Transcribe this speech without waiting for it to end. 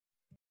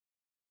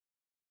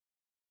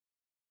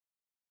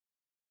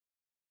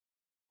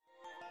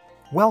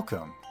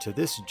Welcome to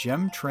this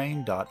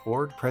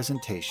gemtrain.org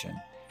presentation,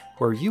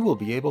 where you will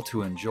be able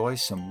to enjoy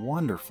some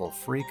wonderful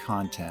free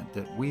content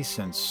that we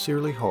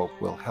sincerely hope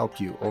will help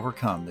you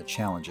overcome the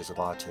challenges of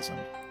autism.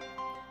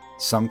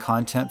 Some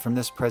content from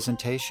this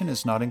presentation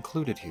is not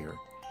included here,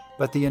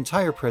 but the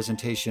entire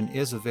presentation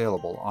is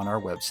available on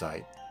our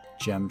website,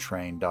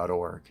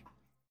 gemtrain.org.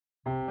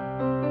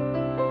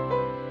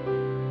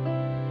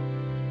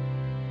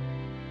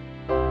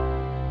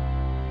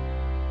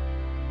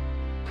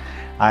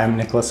 I'm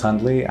Nicholas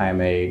Hundley. I'm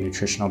a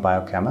nutritional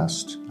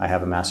biochemist. I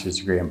have a master's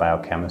degree in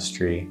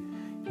biochemistry,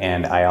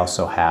 and I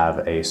also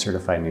have a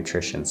certified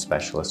nutrition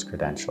specialist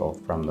credential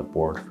from the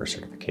Board for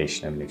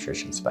Certification of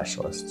Nutrition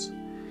Specialists.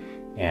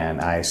 And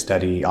I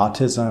study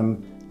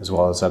autism as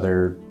well as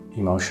other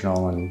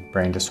emotional and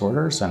brain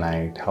disorders, and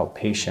I help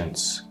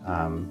patients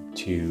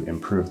to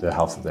improve the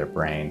health of their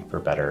brain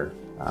for better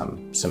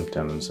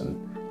symptoms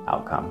and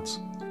outcomes.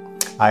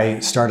 I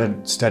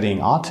started studying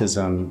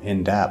autism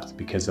in depth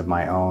because of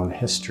my own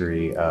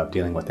history of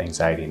dealing with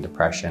anxiety and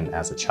depression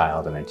as a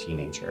child and a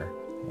teenager.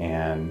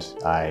 And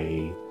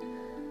I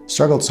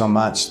struggled so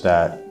much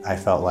that I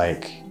felt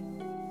like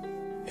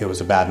it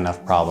was a bad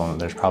enough problem.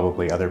 There's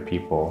probably other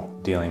people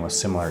dealing with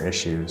similar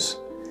issues,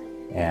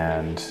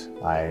 and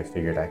I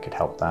figured I could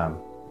help them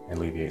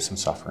alleviate some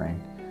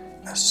suffering.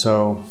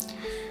 So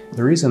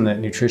the reason that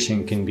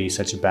nutrition can be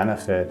such a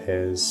benefit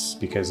is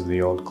because of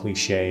the old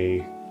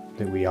cliche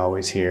that we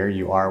always hear,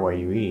 you are what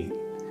you eat.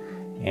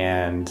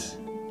 And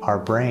our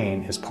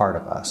brain is part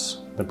of us.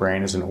 The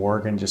brain is an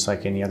organ just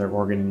like any other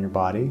organ in your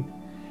body,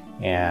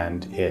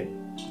 and it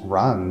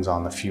runs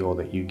on the fuel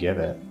that you give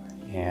it.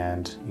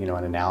 And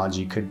an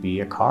analogy could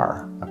be a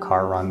car. A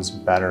car runs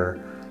better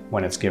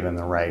when it's given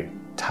the right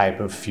type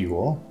of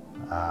fuel,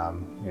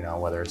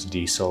 whether it's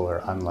diesel or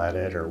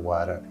unleaded or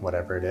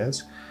whatever it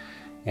is.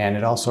 And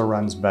it also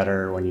runs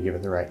better when you give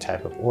it the right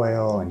type of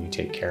oil and you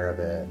take care of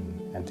it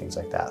and things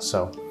like that.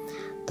 So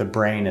the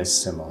brain is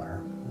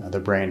similar. The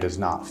brain does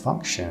not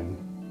function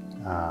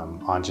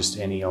on just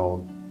any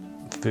old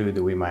food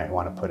that we might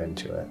want to put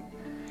into it.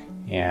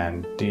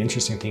 And the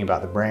interesting thing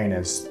about the brain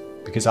is,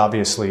 because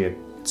obviously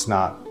it's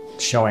not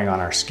showing on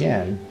our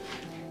skin,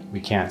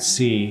 we can't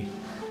see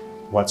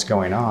what's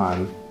going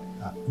on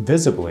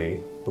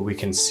visibly, but we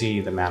can see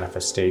the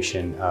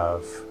manifestation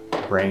of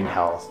brain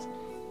health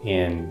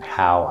in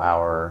how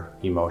our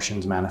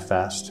emotions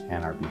manifest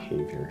and our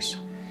behaviors.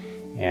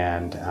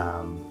 And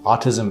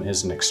autism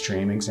is an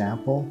extreme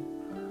example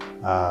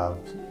of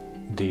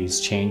these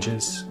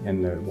changes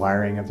in the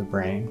wiring of the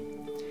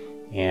brain.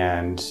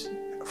 And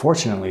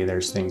fortunately,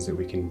 there's things that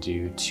we can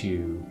do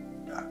to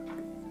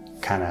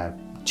kind of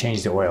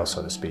change the oil,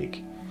 so to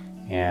speak,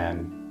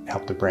 and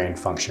help the brain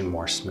function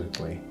more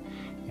smoothly.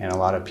 And a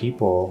lot of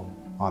people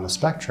on the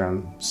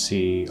spectrum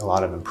see a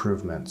lot of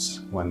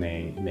improvements when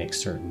they make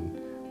certain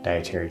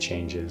dietary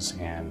changes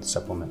and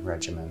supplement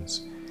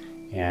regimens.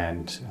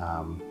 And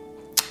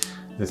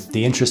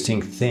the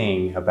interesting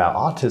thing about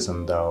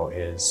autism, though,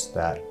 is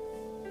that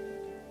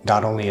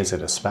not only is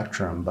it a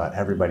spectrum, but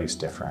everybody's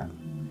different.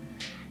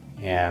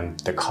 And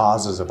the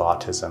causes of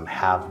autism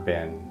have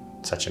been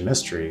such a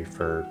mystery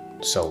for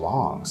so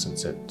long,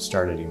 since it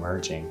started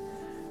emerging,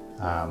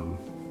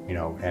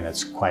 and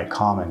it's quite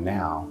common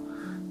now.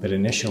 But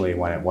initially,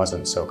 when it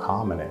wasn't so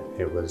common,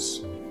 it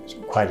was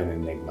quite an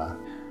enigma.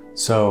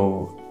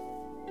 So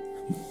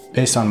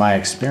based on my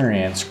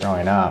experience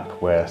growing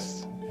up with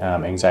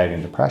anxiety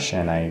and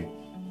depression, I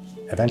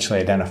eventually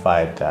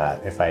identified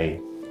that if I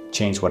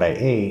changed what I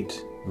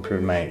ate,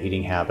 improved my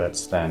eating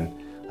habits, then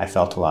I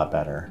felt a lot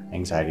better.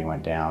 Anxiety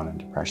went down and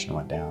depression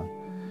went down.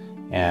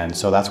 And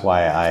so that's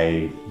why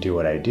I do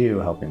what I do,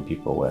 helping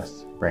people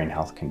with brain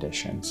health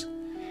conditions.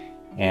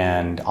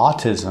 And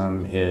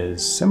autism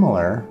is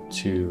similar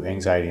to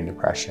anxiety and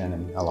depression,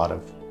 and a lot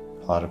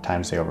of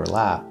times they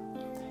overlap.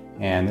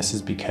 And this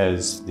is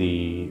because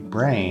the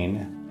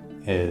brain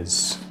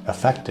is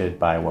affected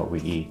by what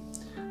we eat.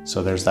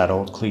 So there's that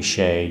old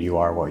cliche, you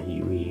are what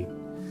you eat,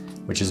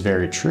 which is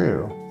very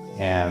true.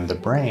 And the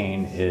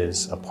brain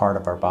is a part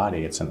of our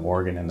body. It's an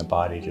organ in the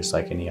body, just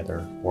like any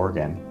other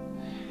organ.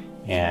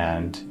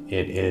 And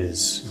it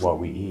is what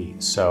we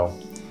eat. So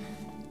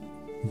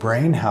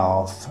brain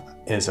health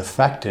is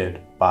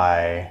affected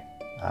by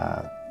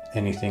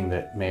anything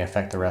that may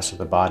affect the rest of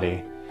the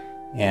body.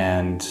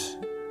 And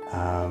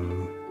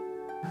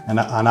an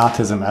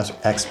autism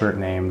expert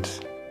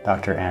named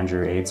Dr.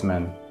 Andrew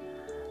Aidsman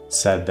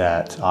said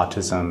that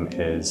autism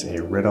is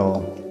a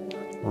riddle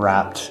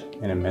wrapped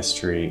in a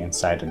mystery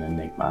inside an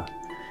enigma.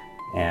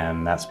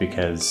 And that's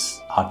because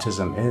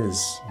autism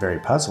is very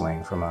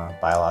puzzling from a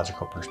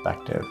biological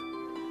perspective.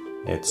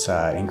 It's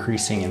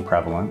increasing in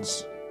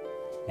prevalence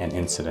and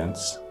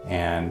incidence,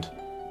 and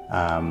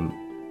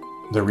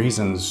the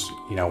reasons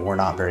were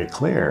not very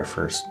clear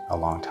for a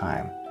long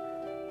time.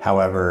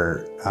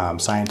 However,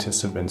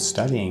 scientists have been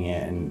studying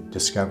it and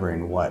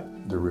discovering what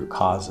the root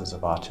causes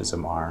of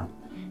autism are.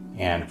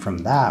 And from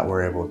that,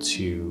 we're able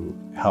to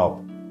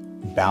help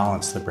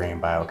balance the brain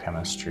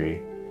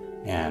biochemistry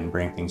and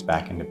bring things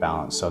back into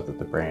balance so that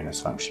the brain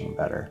is functioning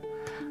better.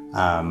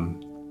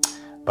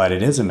 But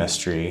it is a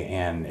mystery,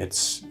 and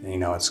it's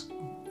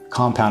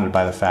compounded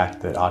by the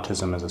fact that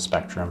autism is a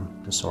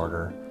spectrum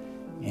disorder.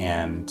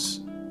 And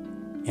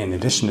in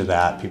addition to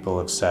that, people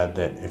have said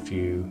that if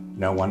you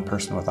know one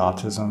person with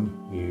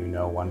autism, you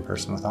know one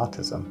person with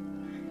autism.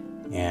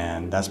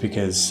 And that's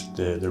because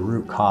the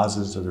root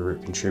causes or the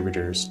root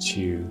contributors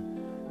to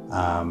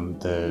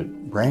the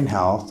brain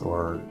health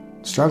or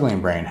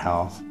struggling brain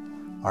health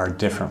are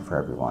different for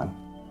everyone.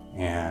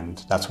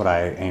 And that's what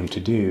I aim to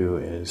do,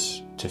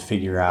 is to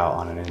figure out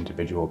on an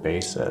individual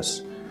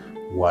basis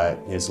what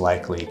is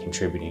likely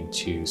contributing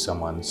to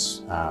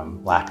someone's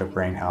lack of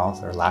brain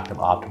health or lack of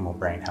optimal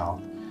brain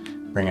health,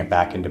 bring it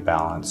back into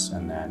balance,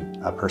 and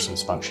then a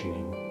person's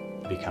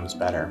functioning becomes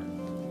better.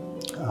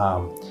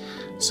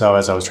 So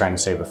as I was trying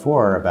to say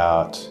before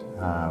about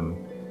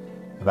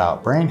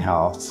brain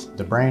health,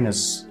 the brain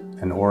is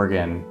an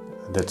organ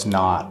that's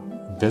not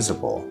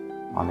visible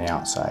on the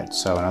outside.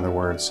 So in other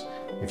words,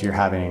 if you're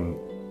having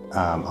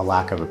a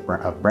lack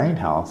of brain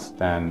health,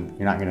 then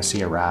you're not going to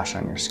see a rash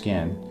on your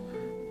skin.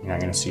 You're not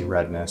going to see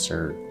redness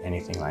or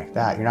anything like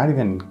that. You're not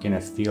even going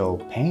to feel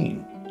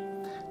pain.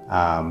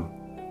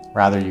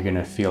 Rather, you're going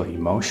to feel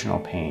emotional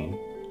pain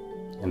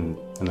in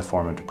the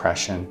form of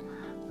depression.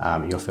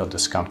 You'll feel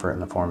discomfort in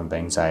the form of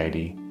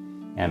anxiety.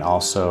 And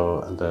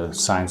also the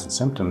signs and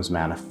symptoms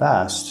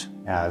manifest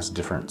as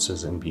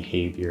differences in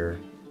behavior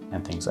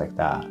and things like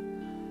that.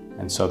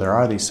 And so there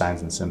are these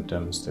signs and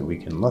symptoms that we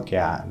can look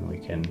at, and we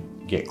can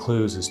get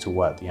clues as to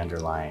what the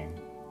underlying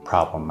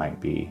problem might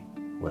be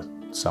with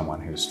someone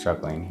who's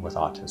struggling with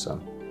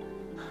autism.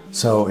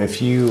 So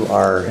if you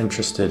are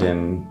interested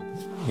in,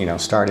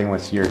 starting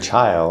with your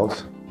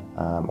child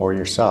or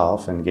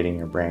yourself and getting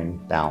your brain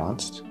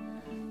balanced,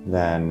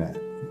 then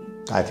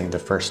I think the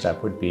first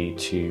step would be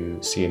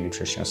to see a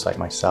nutritionist like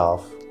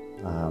myself,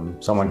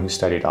 someone who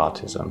studied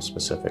autism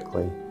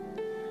specifically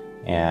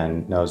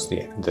and knows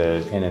the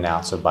in and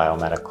outs of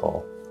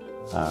biomedical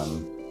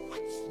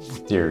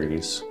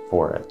theories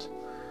for it.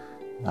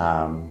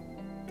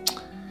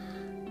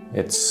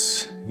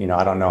 It's,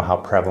 I don't know how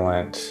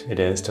prevalent it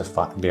is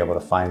to be able to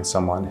find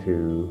someone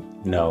who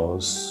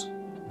knows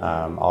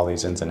all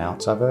these ins and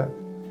outs of it.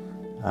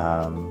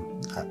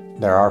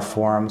 There are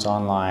forums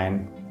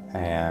online,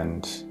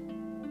 and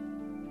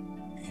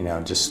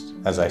just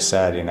as I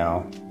said,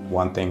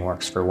 one thing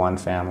works for one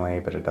family,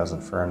 but it doesn't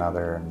for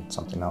another, and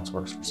something else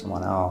works for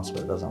someone else,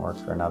 but it doesn't work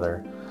for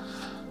another.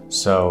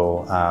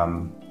 So,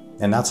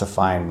 and that's a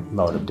fine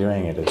mode of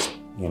doing it, is,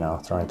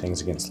 throwing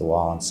things against the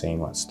wall and seeing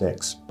what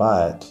sticks.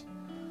 But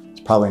it's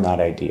probably not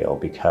ideal,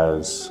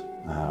 because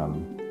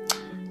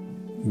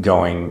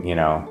going,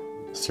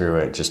 through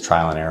it, just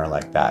trial and error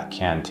like that,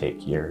 can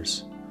take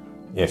years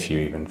if you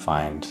even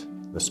find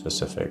the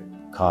specific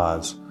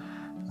cause.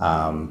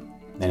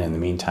 And in the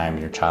meantime,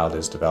 your child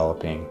is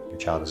developing, your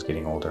child is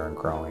getting older and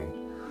growing.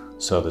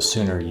 So the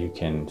sooner you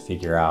can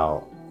figure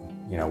out,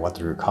 what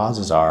the root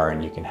causes are,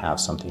 and you can have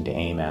something to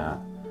aim at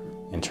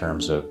in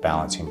terms of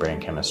balancing brain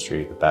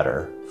chemistry, the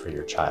better for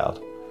your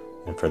child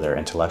and for their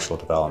intellectual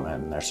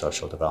development and their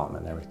social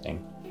development and everything.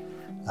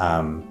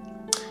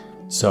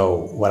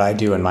 So what I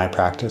do in my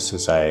practice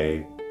is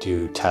I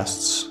do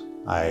tests.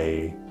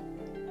 I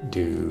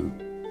do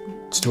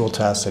stool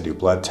tests, I do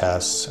blood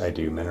tests, I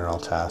do mineral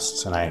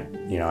tests, and I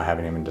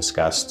haven't even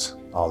discussed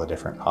all the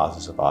different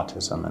causes of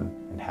autism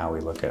and how we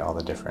look at all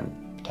the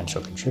different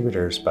potential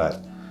contributors,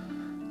 but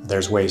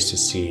there's ways to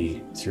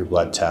see through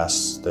blood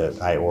tests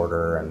that I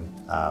order,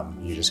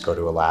 and you just go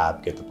to a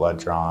lab, get the blood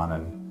drawn,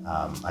 and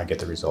I get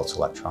the results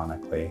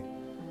electronically.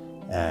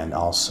 And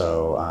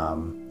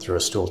also through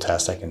a stool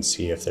test, I can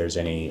see if there's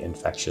any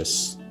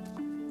infectious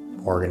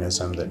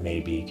organism that may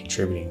be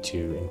contributing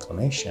to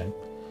inflammation.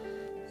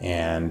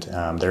 And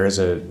there is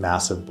a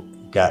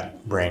massive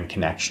gut-brain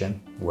connection,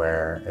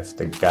 where if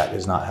the gut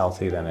is not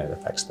healthy, then it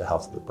affects the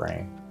health of the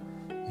brain,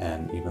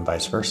 and even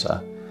vice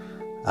versa.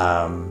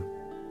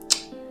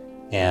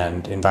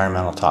 And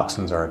environmental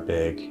toxins are a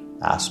big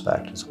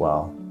aspect as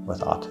well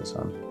with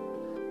autism.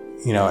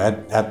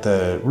 At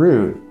the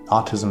root,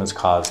 autism is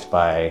caused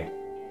by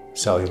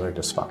cellular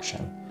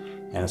dysfunction,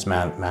 and it's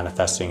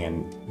manifesting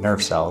in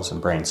nerve cells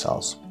and brain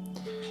cells.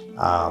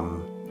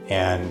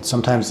 And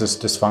sometimes this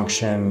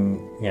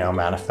dysfunction,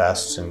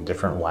 manifests in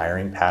different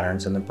wiring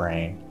patterns in the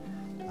brain.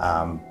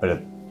 But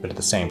at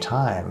the same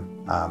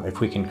time, if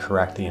we can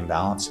correct the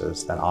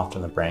imbalances, then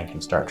often the brain can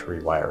start to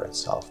rewire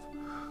itself.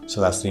 So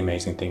that's the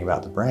amazing thing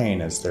about the brain,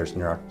 is there's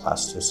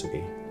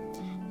neuroplasticity.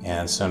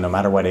 And so no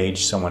matter what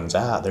age someone's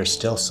at, there's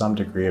still some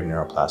degree of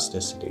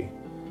neuroplasticity,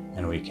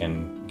 and we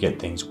can get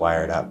things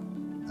wired up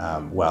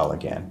well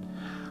again.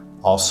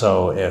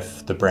 Also,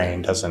 if the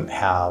brain doesn't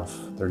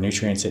have the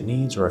nutrients it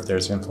needs, or if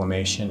there's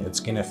inflammation, it's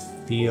going to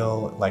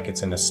feel like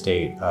it's in a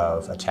state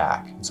of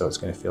attack. And so it's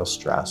going to feel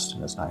stressed,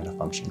 and it's not going to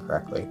function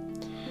correctly.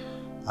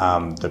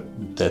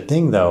 The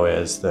thing, though,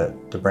 is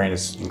that the brain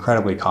is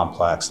incredibly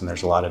complex, and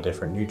there's a lot of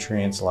different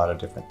nutrients, a lot of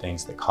different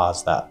things that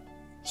cause that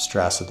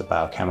stress at the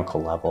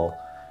biochemical level,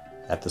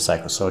 at the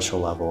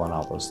psychosocial level, and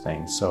all those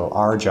things. So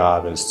our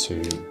job is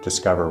to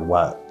discover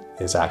what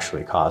is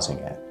actually causing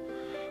it.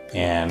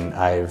 And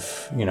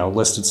I've,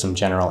 listed some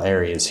general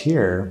areas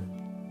here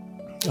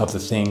of the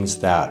things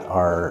that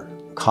are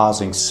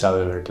causing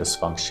cellular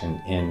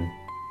dysfunction in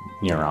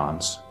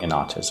neurons in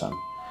autism.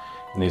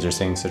 And these are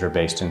things that are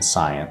based in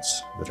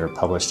science, that are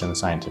published in the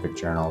scientific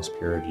journals,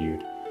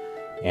 peer-reviewed.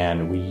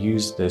 And we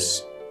use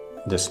this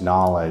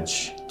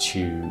knowledge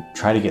to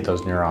try to get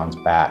those neurons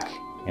back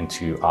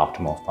into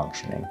optimal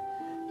functioning.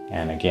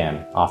 And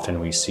again,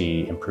 often we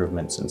see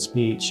improvements in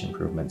speech,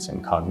 improvements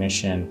in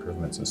cognition,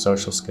 improvements in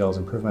social skills,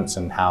 improvements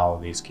in how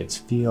these kids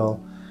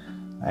feel,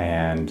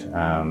 and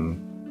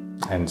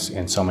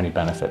so many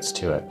benefits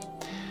to it.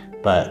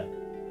 But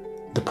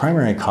the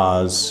primary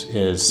cause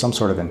is some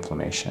sort of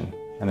inflammation.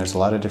 And there's a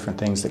lot of different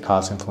things that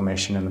cause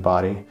inflammation in the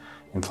body.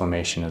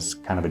 Inflammation is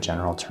kind of a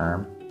general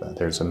term, but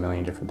there's a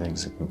million different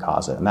things that can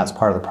cause it. And that's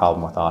part of the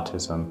problem with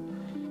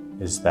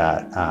autism, is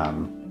that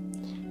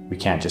we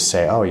can't just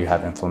say, oh, you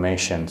have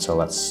inflammation, so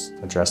let's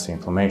address the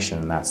inflammation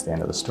and that's the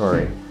end of the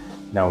story.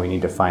 No, we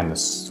need to find the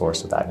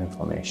source of that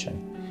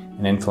inflammation.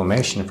 And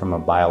inflammation from a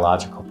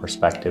biological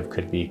perspective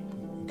could be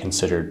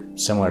considered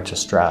similar to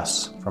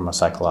stress from a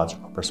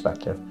psychological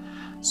perspective.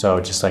 So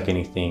just like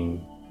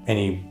anything,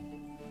 any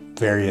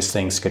various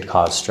things could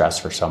cause stress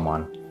for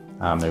someone.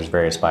 There's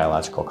various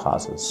biological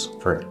causes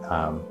for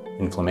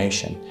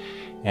inflammation.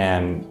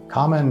 And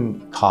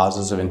common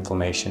causes of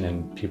inflammation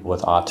in people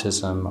with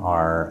autism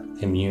are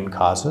immune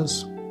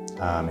causes,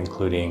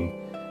 including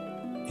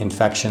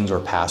infections or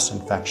past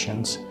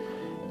infections.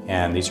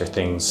 And these are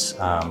things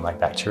like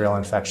bacterial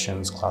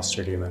infections,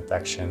 Clostridium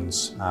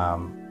infections.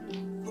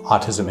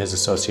 Autism is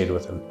associated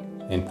with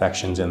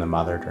infections in the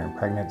mother during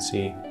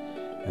pregnancy.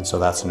 And so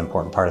that's an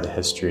important part of the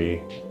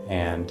history.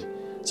 And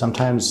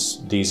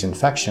sometimes these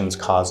infections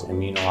cause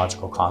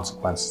immunological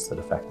consequences that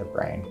affect the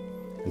brain.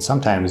 And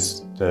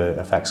sometimes the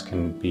effects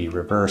can be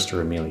reversed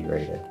or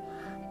ameliorated.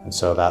 And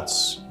so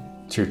that's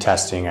through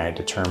testing I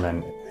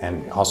determine,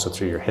 and also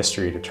through your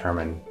history,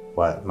 determine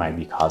what might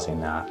be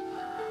causing that.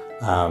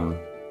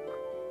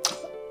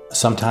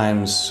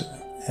 Sometimes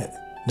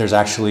there's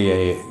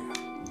actually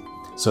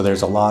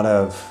there's a lot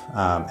of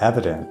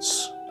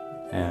evidence,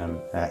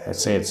 and I'd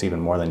say it's even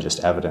more than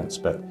just evidence,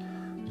 but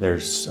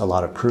there's a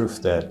lot of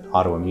proof that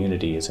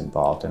autoimmunity is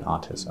involved in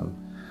autism.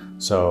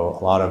 So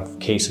a lot of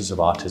cases of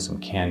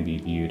autism can be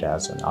viewed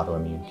as an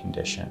autoimmune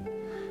condition.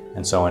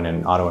 And so in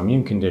an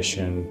autoimmune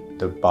condition,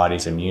 the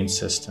body's immune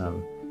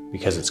system,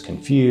 because it's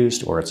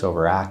confused or it's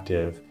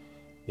overactive,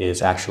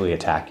 is actually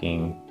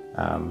attacking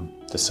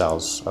the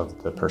cells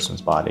of the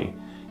person's body.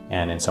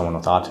 And in someone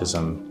with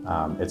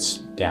autism, it's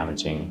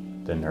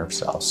damaging the nerve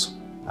cells.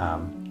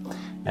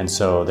 And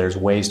so there's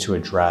ways to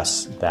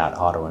address that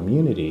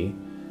autoimmunity.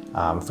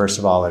 First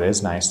of all, it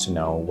is nice to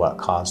know what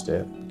caused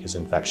it, because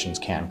infections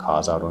can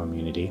cause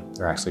autoimmunity.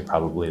 They're actually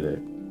probably the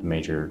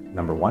major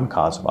number one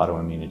cause of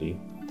autoimmunity.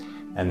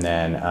 And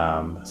then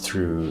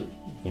through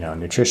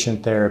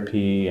nutrition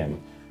therapy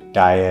and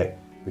diet,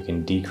 we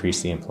can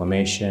decrease the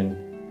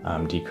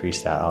inflammation,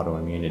 decrease that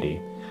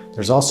autoimmunity.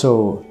 There's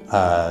also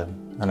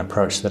an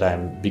approach that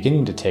I'm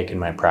beginning to take in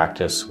my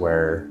practice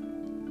where,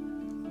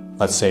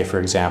 let's say, for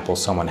example,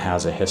 someone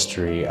has a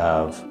history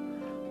of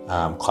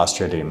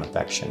Clostridium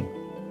infection.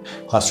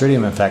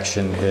 Clostridium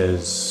infection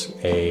is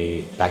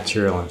a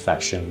bacterial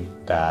infection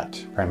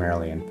that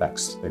primarily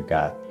infects the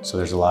gut. So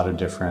there's a lot of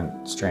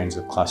different strains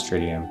of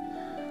Clostridium.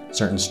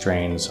 Certain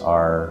strains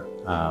are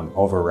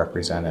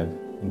overrepresented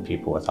in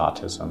people with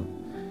autism.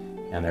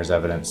 And there's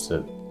evidence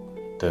that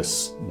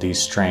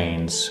these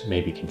strains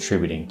may be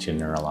contributing to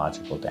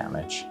neurological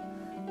damage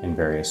in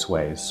various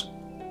ways.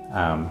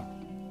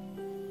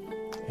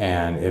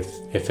 And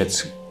if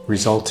it's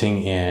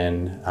resulting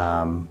in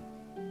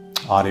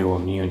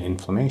autoimmune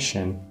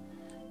inflammation,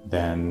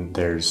 then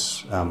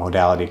there's a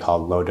modality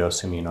called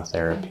low-dose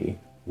immunotherapy,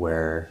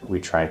 where we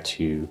try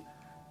to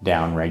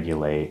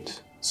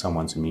downregulate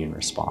someone's immune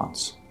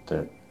response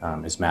that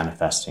is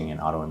manifesting in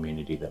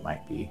autoimmunity that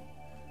might be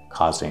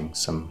causing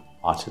some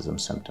autism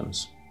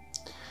symptoms.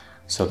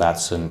 So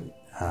that's an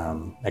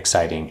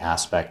exciting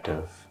aspect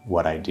of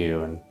what I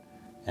do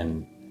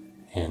and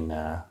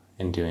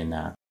in doing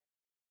that.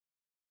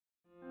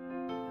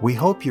 We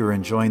hope you're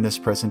enjoying this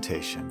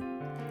presentation.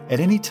 At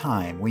any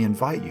time, we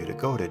invite you to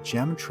go to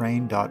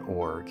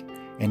gemtrain.org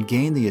and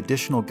gain the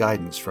additional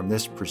guidance from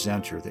this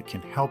presenter that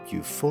can help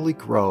you fully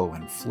grow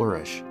and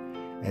flourish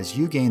as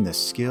you gain the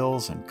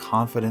skills and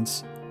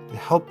confidence to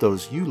help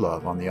those you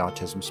love on the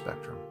autism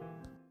spectrum.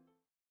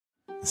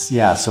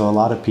 Yeah, so a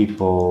lot of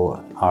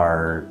people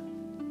are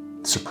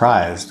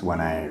surprised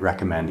when I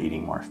recommend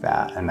eating more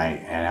fat. And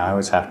I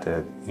always have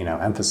to,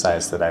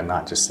 emphasize that I'm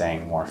not just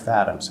saying more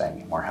fat, I'm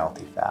saying more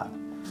healthy fat.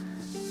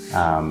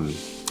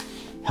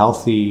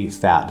 Healthy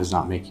fat does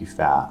not make you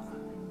fat.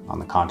 On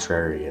the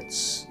contrary,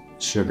 it's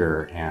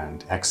sugar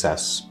and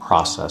excess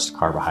processed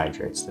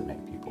carbohydrates that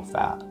make people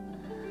fat.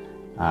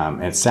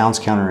 It sounds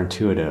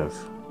counterintuitive,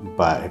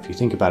 but if you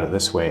think about it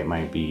this way, it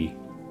might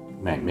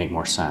make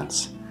more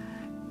sense.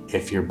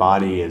 If your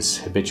body is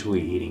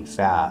habitually eating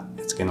fat,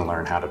 it's going to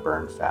learn how to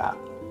burn fat.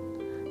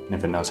 And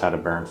if it knows how to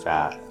burn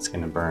fat, it's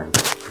going to burn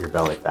your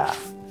belly fat.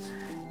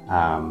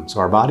 So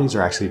our bodies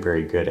are actually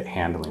very good at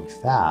handling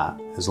fat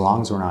as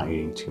long as we're not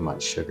eating too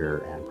much sugar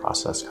and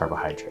processed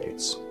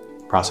carbohydrates.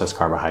 Processed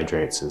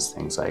carbohydrates is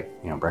things like,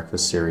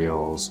 breakfast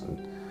cereals and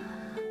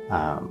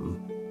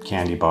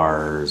candy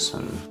bars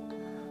and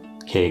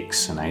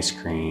cakes and ice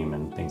cream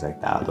and things like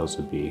that. Those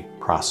would be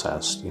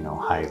processed,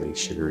 highly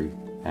sugary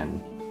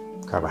and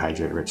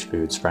carbohydrate-rich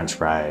foods, French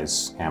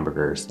fries,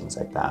 hamburgers, things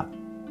like that.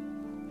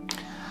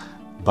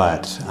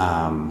 But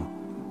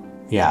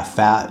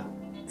fat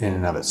in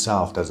and of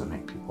itself doesn't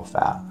make people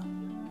fat.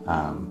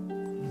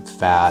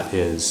 Fat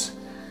is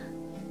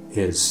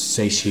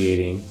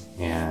satiating,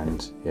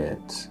 and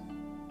it,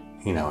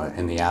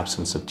 in the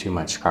absence of too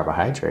much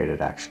carbohydrate,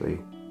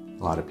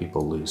 a lot of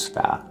people lose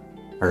fat,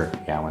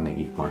 when they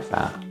eat more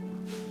fat.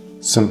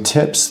 Some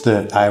tips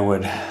that I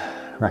would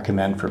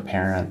recommend for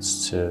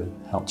parents to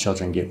help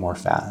children get more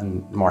fat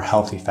and more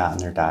healthy fat in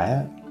their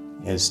diet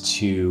is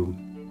to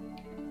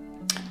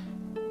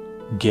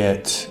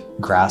get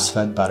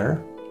grass-fed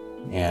butter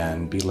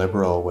and be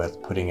liberal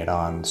with putting it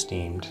on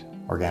steamed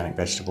organic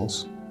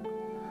vegetables.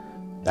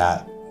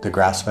 That the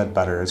grass-fed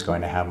butter is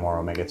going to have more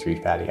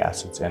omega-3 fatty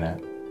acids in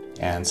it,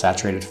 and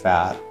saturated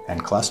fat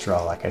and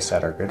cholesterol, like I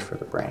said, are good for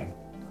the brain.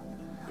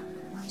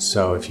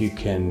 So if you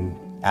can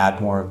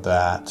add more of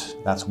that,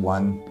 that's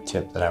one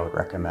tip that I would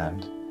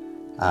recommend.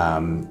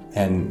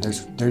 And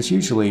there's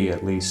usually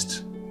at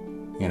least,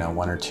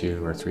 1 or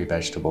 2 or 3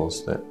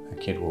 vegetables that a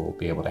kid will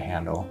be able to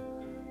handle.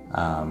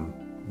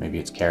 Maybe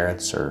it's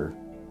carrots or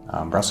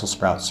Brussels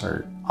sprouts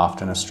are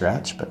often a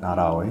stretch, but not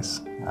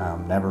always.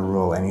 Never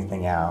rule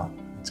anything out.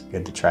 It's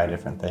good to try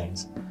different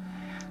things.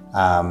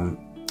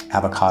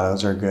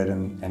 Avocados are good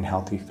and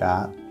healthy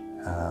fat.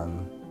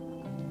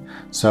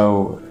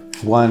 So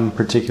one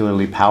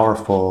particularly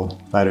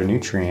powerful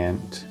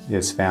phytonutrient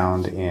is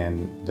found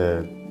in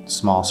the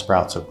small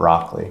sprouts of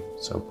broccoli.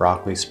 So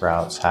broccoli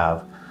sprouts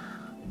have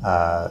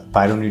a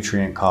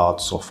phytonutrient called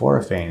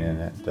sulforaphane in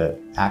it that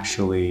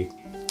actually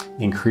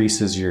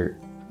increases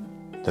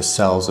the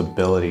cell's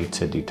ability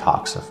to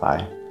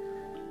detoxify.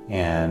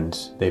 And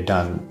they've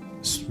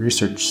done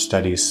research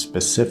studies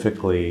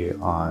specifically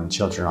on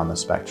children on the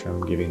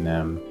spectrum, giving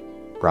them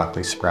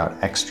broccoli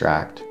sprout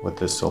extract with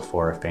this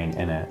sulforaphane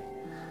in it,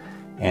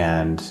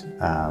 and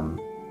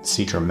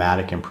see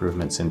dramatic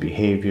improvements in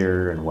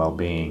behavior and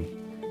well-being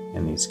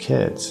in these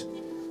kids.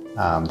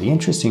 The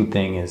interesting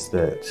thing is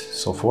that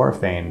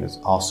sulforaphane is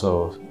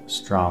also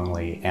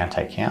strongly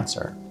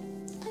anti-cancer.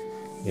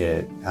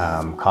 It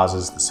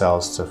causes the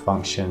cells to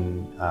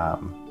function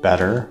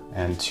better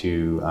and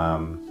to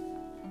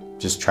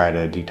just try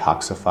to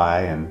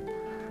detoxify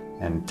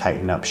and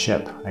tighten up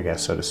ship, I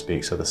guess, so to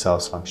speak, so the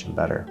cells function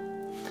better.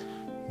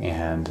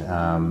 And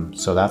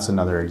so that's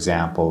another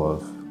example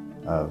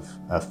of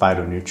a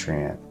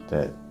phytonutrient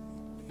that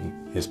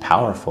is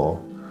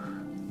powerful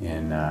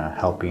in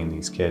helping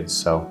these kids.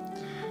 So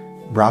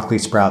broccoli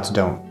sprouts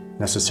don't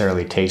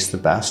necessarily taste the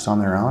best on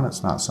their own.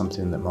 It's not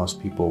something that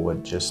most people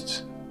would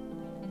just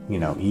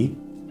eat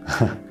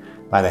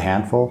by the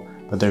handful,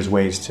 but there's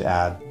ways to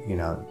add,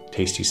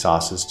 tasty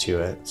sauces to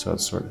it. So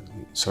it's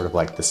sort of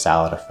like the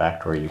salad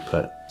effect, where you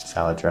put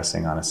salad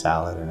dressing on a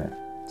salad and it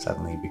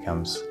suddenly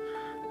becomes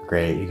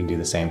great. You can do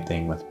the same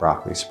thing with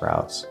broccoli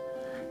sprouts.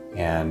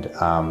 And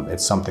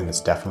it's something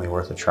that's definitely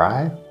worth a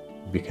try,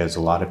 because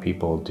a lot of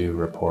people do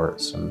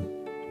report some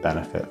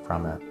benefit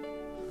from it.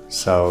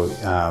 So,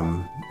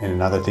 and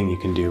another thing you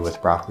can do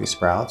with broccoli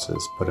sprouts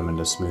is put them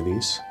into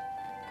smoothies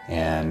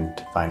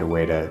and find a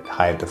way to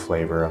hide the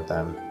flavor of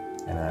them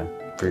in a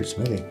fruit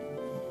smoothie.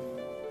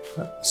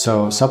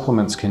 So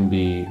supplements can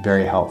be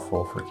very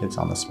helpful for kids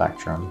on the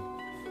spectrum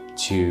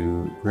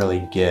to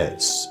really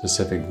get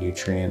specific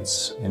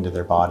nutrients into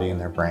their body and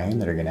their brain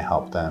that are going to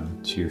help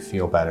them to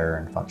feel better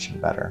and function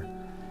better.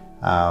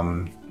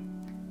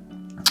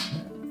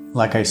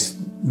 Like I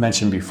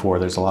mentioned before,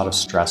 there's a lot of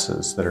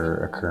stresses that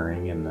are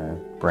occurring in the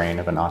brain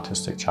of an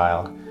autistic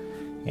child.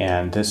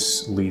 And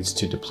this leads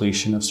to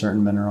depletion of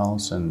certain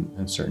minerals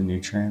and certain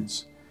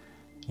nutrients.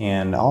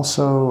 And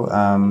also,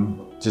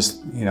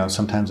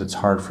 sometimes it's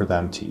hard for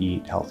them to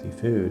eat healthy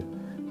food.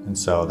 And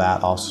so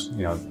that also,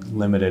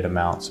 limited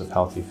amounts of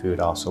healthy food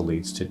also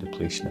leads to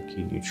depletion of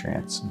key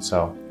nutrients. And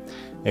so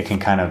it can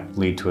kind of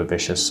lead to a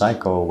vicious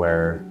cycle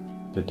where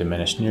the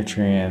diminished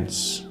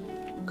nutrients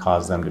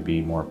cause them to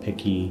be more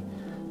picky.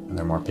 When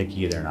they're more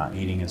picky, they're not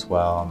eating as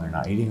well. And they're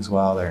not eating as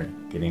well, they're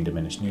getting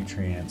diminished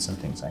nutrients and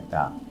things like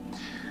that.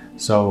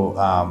 So,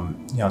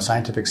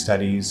 scientific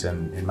studies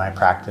and in my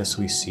practice,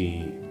 we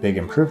see big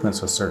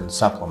improvements with certain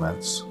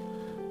supplements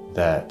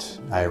that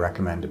I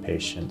recommend to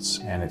patients.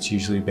 And it's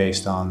usually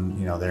based on,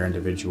 their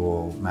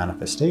individual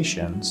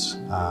manifestations.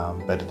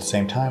 But at the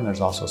same time,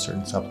 there's also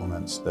certain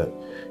supplements that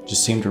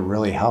just seem to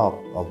really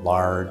help a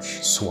large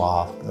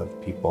swath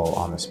of people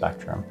on the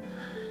spectrum.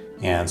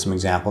 And some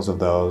examples of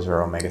those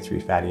are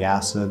omega-3 fatty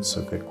acids,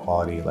 so good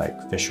quality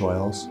like fish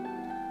oils.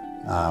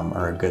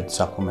 Are a good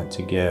supplement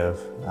to give.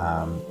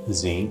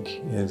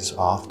 Zinc is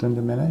often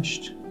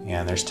diminished,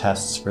 And there's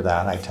tests for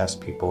that. I test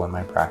people in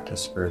my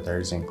practice for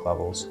their zinc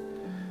levels.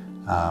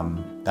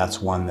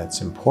 That's one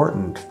that's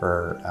important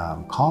for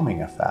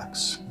calming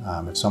effects.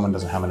 If someone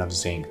doesn't have enough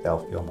zinc,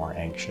 they'll feel more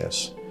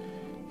anxious.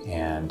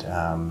 And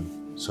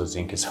so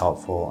zinc is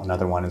helpful.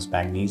 Another one is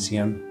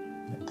magnesium.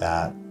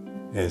 That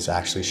is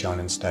actually shown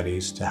in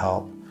studies to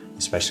help,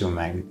 especially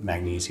when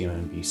magnesium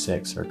and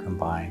B6 are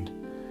combined.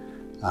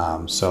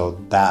 So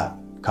that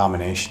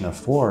combination of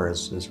 4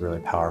 is really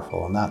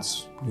powerful, and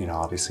that's,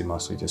 obviously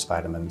mostly just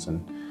vitamins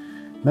and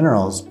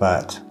minerals,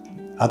 but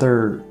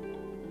other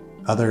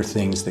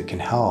things that can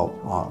help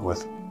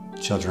with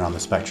children on the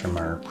spectrum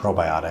are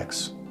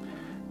probiotics.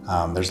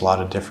 There's a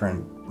lot of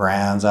different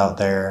brands out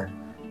there,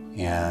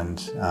 and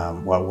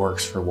what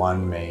works for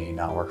one may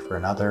not work for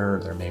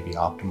another. There may be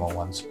optimal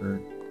ones for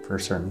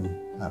certain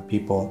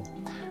people.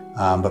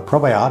 But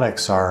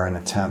probiotics are an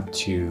attempt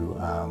to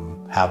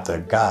have the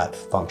gut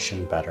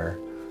function better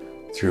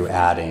through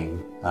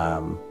adding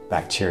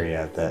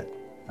bacteria that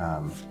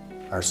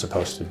are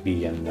supposed to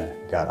be in the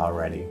gut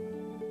already.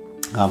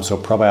 So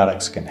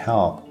probiotics can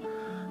help.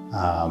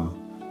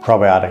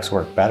 Probiotics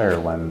work better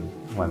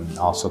when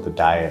also the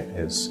diet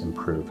is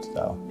improved,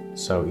 though.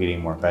 So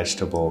eating more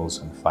vegetables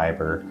and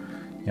fiber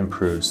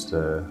improves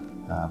the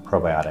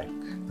probiotic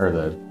or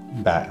the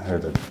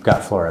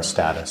gut flora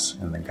status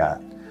in the gut.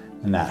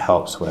 And that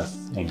helps with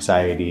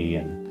anxiety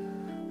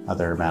and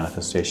other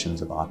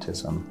manifestations of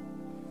autism.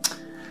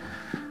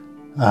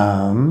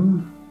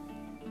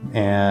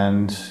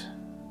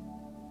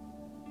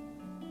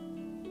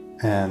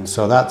 And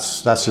so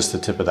that's just the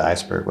tip of the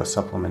iceberg with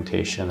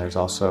supplementation. There's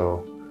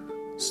also,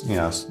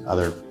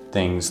 other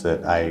things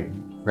that I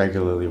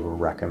regularly will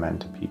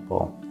recommend to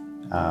people,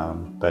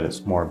 but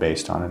it's more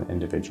based on an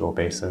individual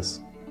basis.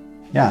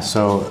 Yeah,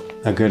 so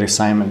a good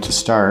assignment to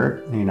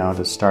start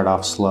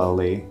off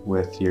slowly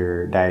with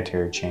your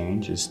dietary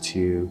change is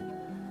to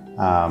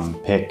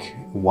pick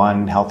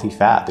one healthy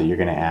fat that you're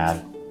going to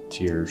add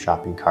to your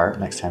shopping cart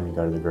next time you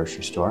go to the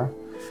grocery store,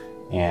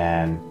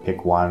 and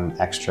pick one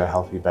extra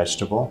healthy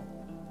vegetable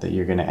that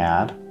you're going to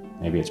add.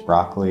 Maybe it's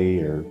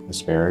broccoli or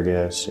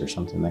asparagus or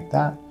something like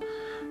that.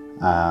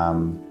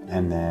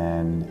 And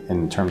then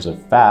in terms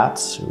of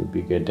fats, it would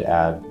be good to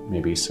add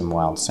maybe some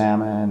wild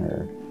salmon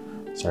or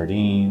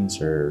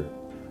sardines, or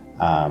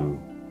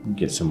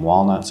get some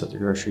walnuts at the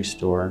grocery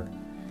store.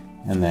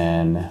 And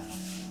then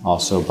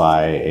also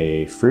buy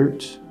a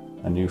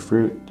new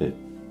fruit that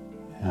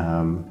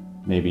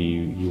maybe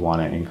you want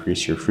to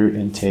increase your fruit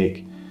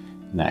intake.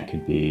 And that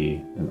could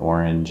be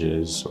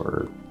oranges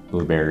or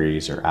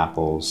blueberries or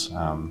apples.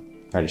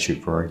 Try to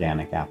shoot for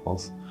organic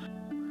apples.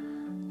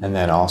 And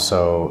then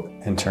also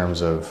in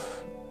terms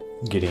of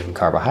getting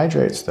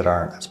carbohydrates that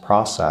aren't as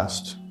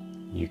processed,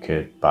 you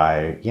could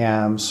buy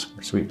yams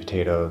or sweet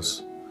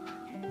potatoes.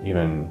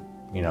 Even,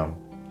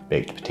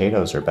 baked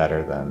potatoes are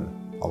better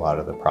than a lot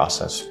of the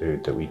processed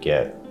food that we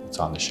get that's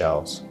on the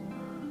shelves.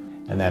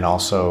 And then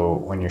also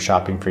when you're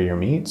shopping for your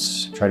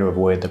meats, try to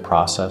avoid the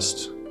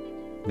processed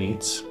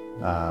meats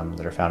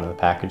that are found in the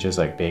packages,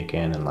 like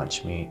bacon and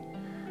lunch meat,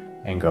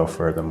 and go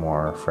for the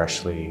more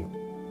freshly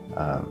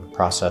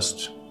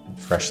processed,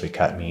 freshly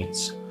cut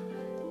meats.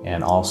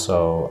 And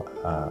also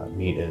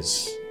meat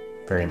is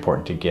very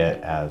important to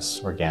get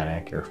as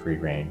organic or free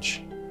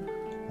range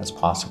as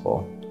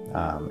possible.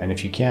 And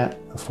if you can't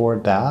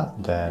afford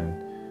that,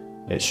 then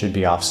it should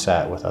be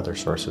offset with other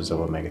sources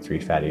of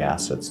omega-3 fatty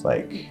acids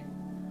like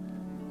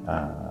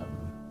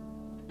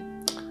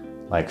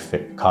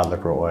cod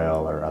liver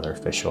oil or other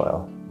fish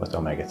oil with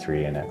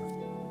omega-3 in it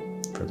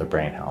for the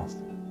brain health.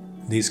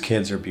 These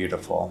kids are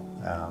beautiful.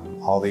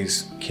 All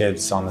these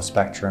kids on the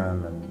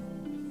spectrum,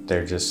 and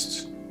they're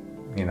just,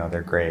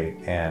 they're great.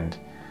 And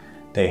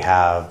they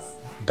have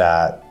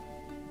that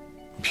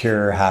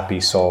pure, happy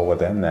soul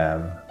within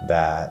them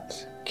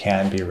that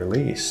can be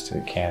released.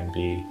 It can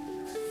be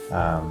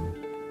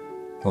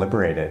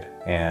liberated.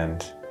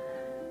 And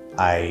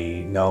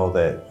I know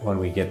that when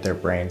we get their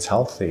brains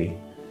healthy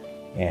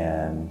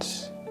and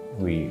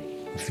we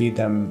feed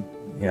them,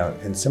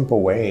 in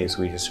simple ways,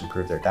 we just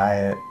improve their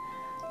diet,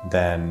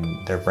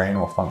 then their brain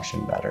will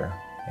function better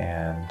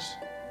and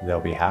they'll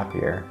be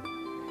happier.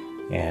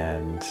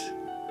 And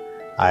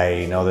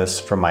I know this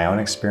from my own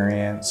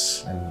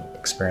experience and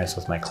experience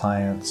with my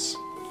clients,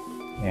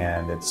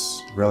 and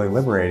it's really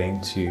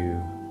liberating to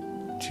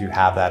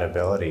have that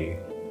ability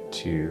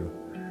to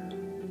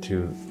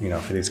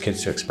for these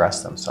kids to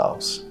express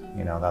themselves.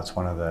 That's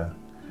one of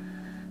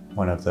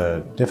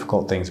the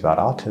difficult things about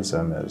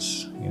autism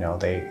is,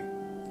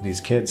 these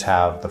kids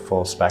have the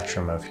full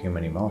spectrum of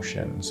human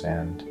emotions,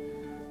 and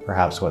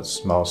perhaps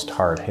what's most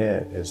hard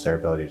hit is their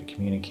ability to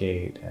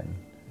communicate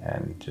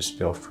and just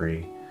feel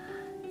free.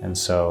 And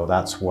so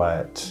that's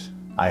what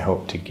I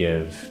hope to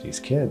give these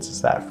kids,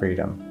 is that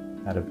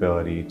freedom, that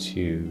ability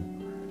to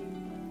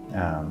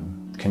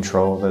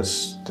control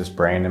this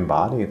brain and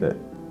body that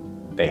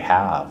they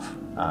have,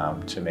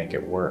 to make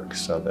it work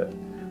so that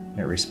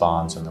it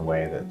responds in the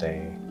way that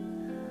they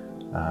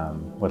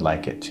would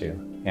like it to.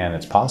 And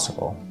it's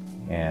possible,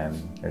 and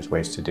there's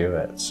ways to do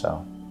it.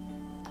 So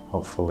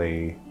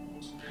hopefully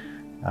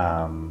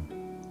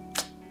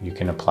you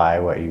can apply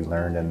what you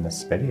learned in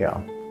this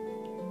video.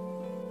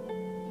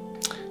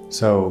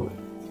 So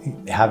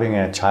having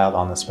a child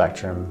on the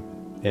spectrum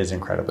is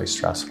incredibly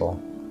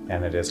stressful,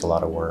 and it is a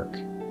lot of work,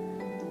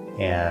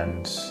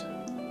 and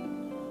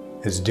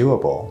it's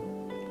doable.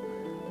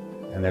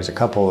 And there's a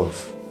couple of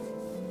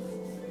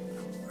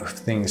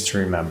things to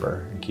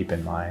remember and keep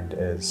in mind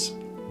is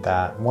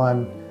that,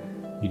 one,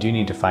 you do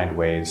need to find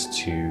ways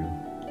to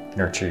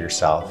nurture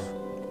yourself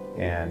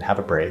and have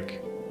a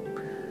break.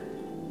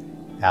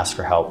 Ask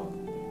for help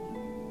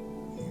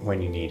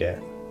when you need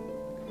it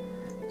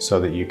so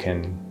that you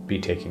can be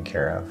taken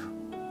care of.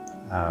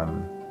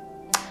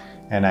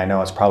 And I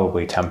know it's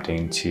probably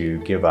tempting to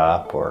give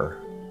up or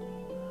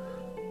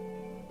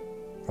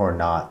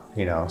not,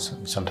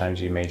 sometimes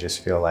you may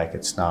just feel like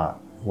it's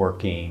not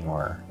working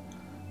or,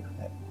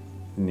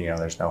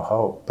 there's no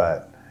hope,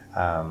 but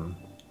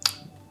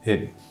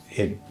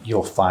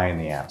you'll find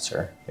the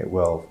answer. It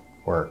will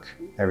work.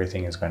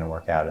 Everything is going to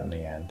work out in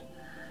the end.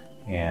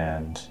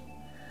 And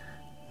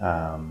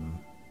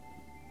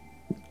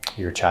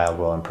your child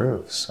will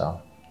improve,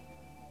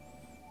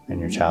 and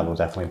your child will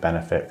definitely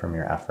benefit from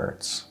your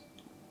efforts.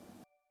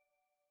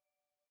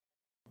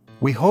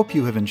 We hope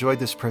you have enjoyed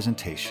this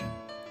presentation.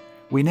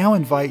 We now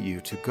invite you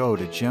to go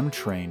to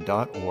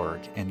gemtrain.org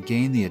and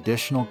gain the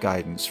additional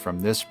guidance from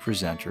this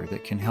presenter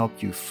that can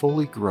help you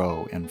fully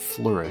grow and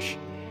flourish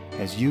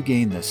as you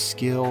gain the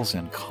skills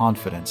and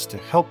confidence to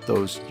help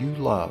those you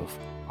love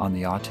on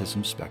the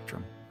autism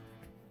spectrum.